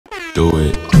Do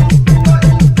it.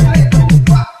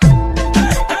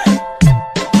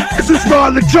 This is for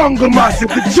all the jungle massive,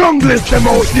 the junglers them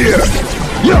out here.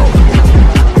 Yo,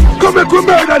 come make we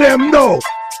murder them now.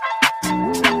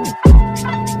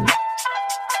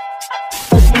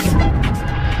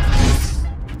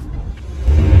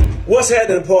 What's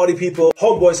happening, party people,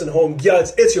 homeboys and home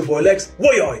girls? It's your boy Lex,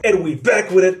 woyoy, and we back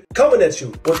with it, coming at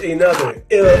you with another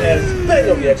ill-ass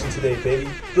banger reaction today, baby.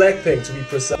 Blackpink, to be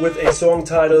precise, with a song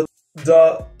titled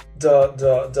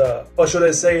Ddu-Du, or should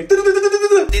I say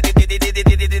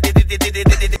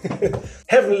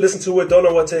haven't listened to it, don't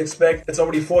know what to expect. It's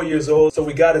already 4 years old, so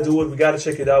we gotta do it, we gotta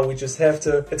check it out, we just have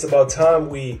to. It's about time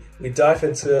we dive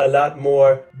into a lot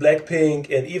more Blackpink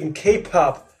and even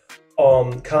K-pop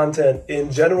content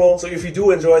in general. So if you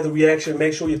do enjoy the reaction,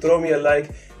 make sure you throw me a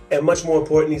like, and much more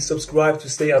importantly, subscribe to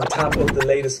stay on top of the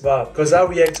latest vibe, because I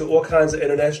react to all kinds of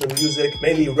international music,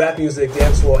 mainly rap music,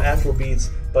 dancehall, Afro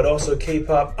beats, but also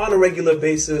K-pop on a regular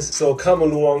basis. So come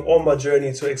along on my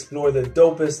journey to explore the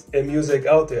dopest in music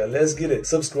out there. Let's get it.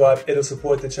 Subscribe, it'll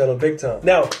support the channel big time.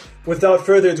 Now, without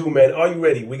further ado, man, are you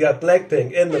ready? We got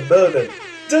Blackpink in the building.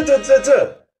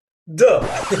 Duh.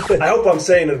 I hope I'm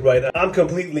saying it right. I'm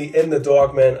completely in the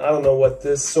dark, man. I don't know what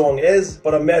this song is,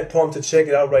 but I'm mad pumped to check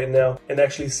it out right now and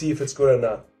actually see if it's good or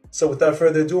not. So without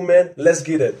further ado, man, let's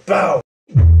get it. Bow!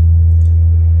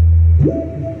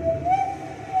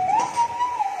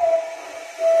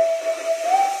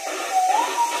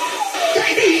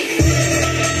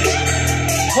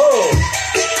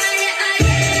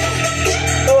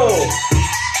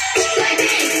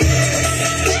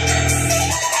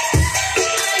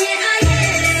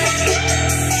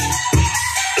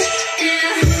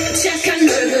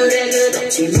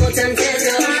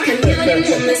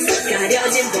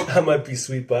 I might be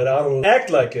sweet, but I don't act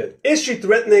like it. Is she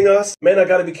threatening us? Man, I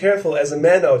gotta be careful as a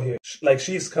man out here. Like,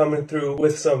 she's coming through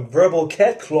with some verbal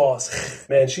cat claws.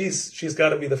 Man, she's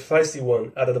gotta be the feisty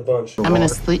one out of the bunch. I'm gonna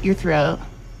slit your throat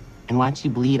and watch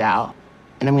you bleed out,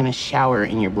 and I'm gonna shower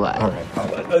in your blood. All right.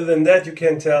 But other than that, you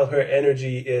can tell her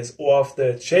energy is off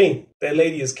the chain. That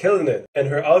lady is killing it. And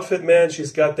her outfit, man,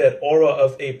 she's got that aura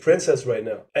of a princess right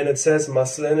now. And it says, "My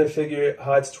slender figure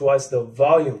hides twice the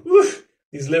volume." Woof.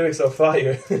 These lyrics are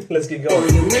fire. Let's get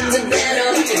going.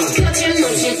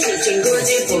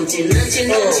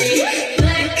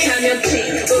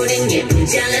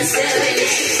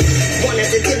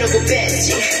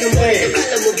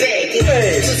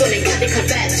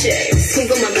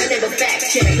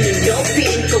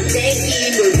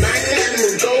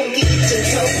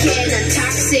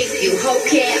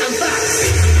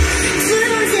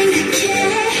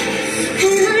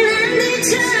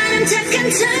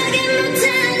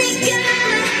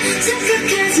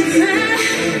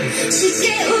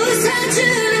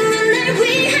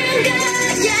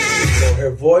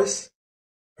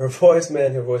 Her voice,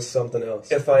 man, her voice is something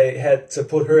else. If I had to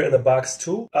put her in a box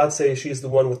too, I'd say she's the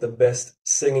one with the best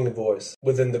singing voice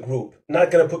within the group. Not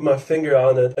gonna put my finger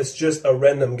on it, it's just a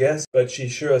random guess, but she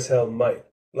sure as hell might.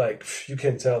 Like, you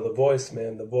can tell the voice,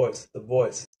 man, the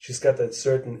voice. She's got that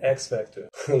certain X factor.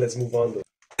 Let's move on though.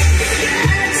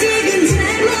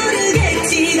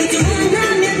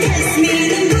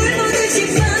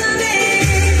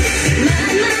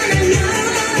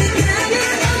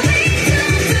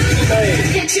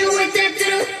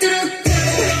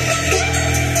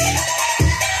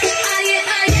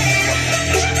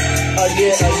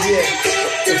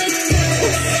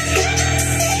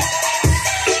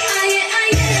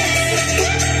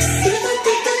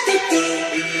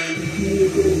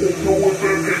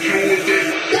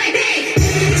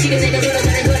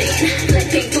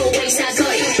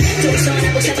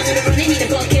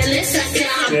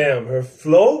 Damn, her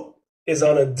flow is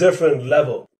on a different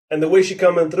level. And the way she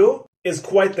coming through is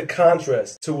quite the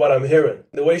contrast to what I'm hearing.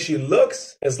 The way she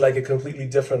looks is like a completely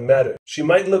different matter. She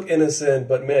might look innocent,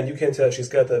 but man, you can tell she's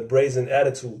got that brazen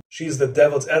attitude. She's the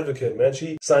devil's advocate, man.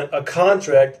 She signed a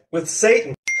contract with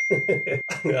Satan.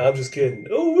 I'm just kidding.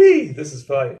 Ooh wee, this is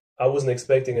fire. I wasn't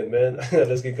expecting it, man.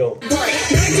 Let's get going.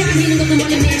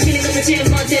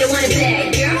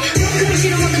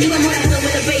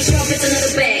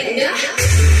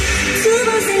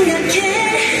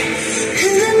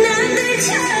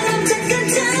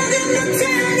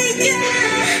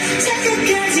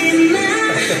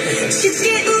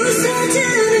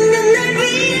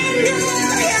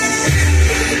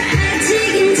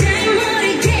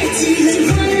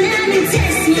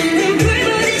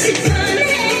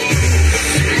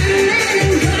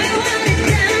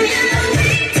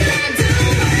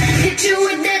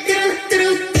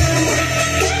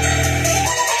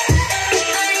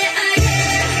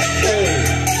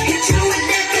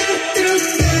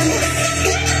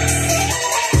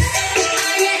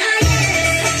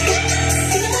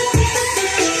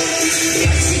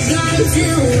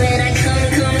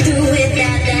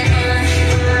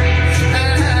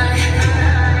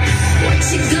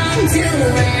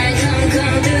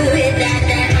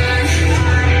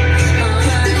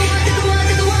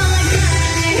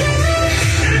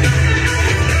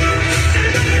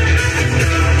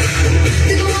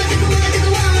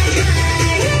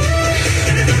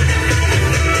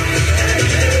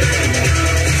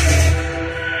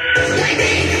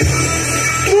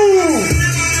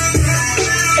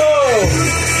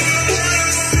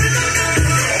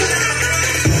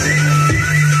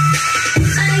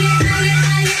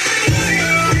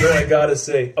 I gotta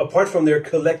say, apart from their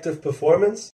collective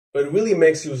performance, what really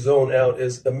makes you zone out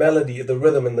is the melody, the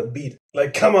rhythm, and the beat.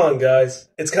 Like, come on, guys.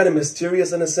 It's kind of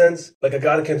mysterious in a sense. Like, I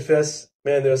gotta confess,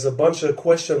 man, there's a bunch of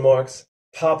question marks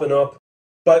popping up.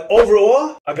 But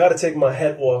overall, I gotta take my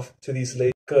hat off to these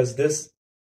ladies, because this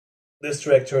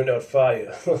track turned out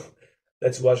fire.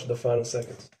 Let's watch the final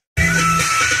seconds.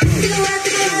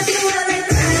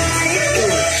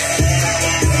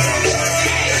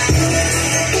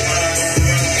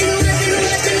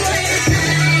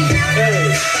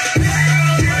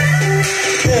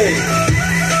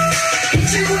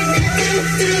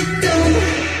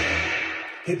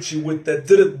 Hit you with that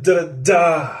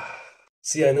da-da-da-da.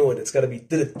 See, I know it. It's gotta be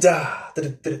da-da-da,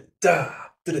 da-da-da-da,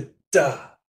 da-da-da,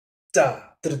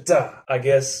 da-da-da. I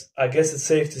guess it's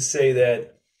safe to say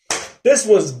that this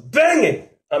was banging.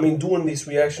 I mean, doing these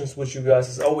reactions with you guys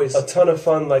is always a ton of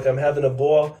fun. Like, I'm having a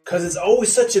ball, because it's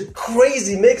always such a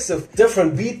crazy mix of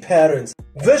different beat patterns,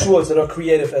 visuals that are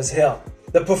creative as hell,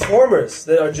 the performers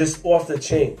that are just off the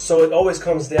chain. So it always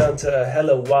comes down to a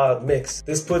hella wild mix.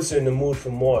 This puts you in the mood for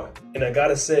more. And I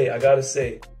gotta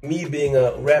say, me being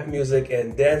a rap music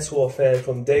and dancehall fan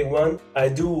from day one, I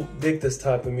do dig this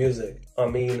type of music. I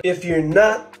mean, if you're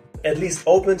not at least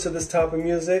open to this type of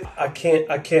music, I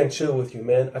can't chill with you,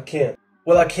 man. I can't.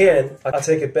 Well, I can. I'll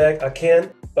take it back. I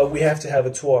can. But we have to have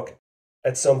a talk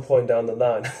at some point down the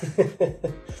line.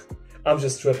 I'm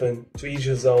just tripping, to each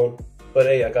his own. But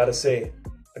hey, I gotta say,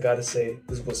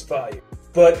 this was fire.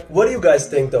 But what do you guys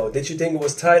think though? Did you think it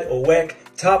was tight or whack,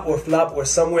 top or flop, or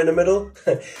somewhere in the middle?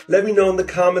 Let me know in the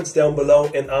comments down below,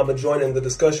 and I'ma join in the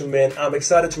discussion, man. I'm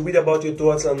excited to read about your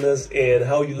thoughts on this and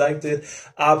how you liked it.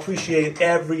 I appreciate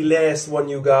every last one of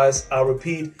you guys. I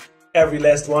repeat, every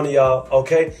last one of y'all,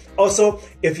 okay? Also,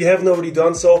 if you haven't already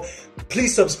done so,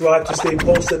 please subscribe to stay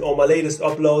posted on my latest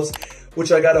uploads,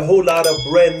 which I got a whole lot of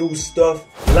brand new stuff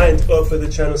lined up for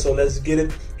the channel, so let's get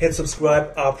it. Hit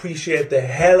subscribe. I appreciate the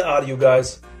hell out of you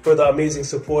guys for the amazing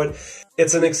support.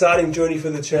 It's an exciting journey for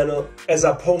the channel as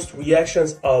I post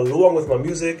reactions along with my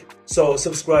music. So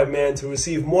subscribe, man, to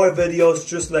receive more videos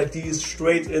just like these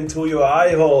straight into your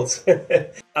eye holes.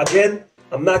 Again,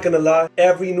 I'm not gonna lie,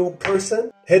 every new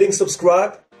person hitting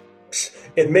subscribe,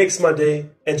 it makes my day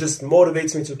and just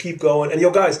motivates me to keep going. And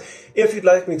yo guys, if you'd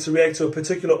like me to react to a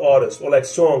particular artist or like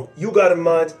song you got in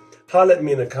mind, holler at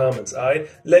me in the comments, alright?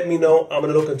 Let me know, I'm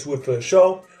gonna look into it for the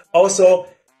show. Also,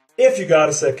 if you got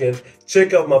a second,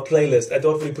 check out my playlist I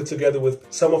thoughtfully put together with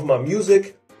some of my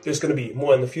music. There's gonna be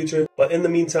more in the future, but in the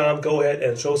meantime, go ahead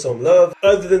and show some love.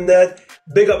 Other than that,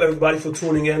 big up everybody for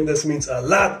tuning in. This means a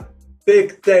lot.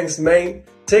 Big thanks, man.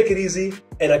 Take it easy,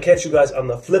 and I'll catch you guys on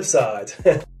the flip side.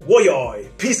 Woyoy,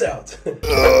 peace out.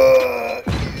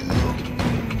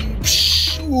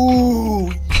 Ooh,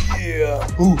 yeah.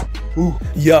 Ooh.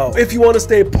 Yo, if you want to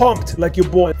stay pumped like your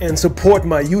boy and support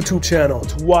my YouTube channel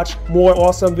to watch more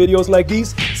awesome videos like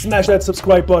these, smash that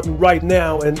subscribe button right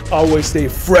now and always stay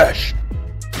fresh.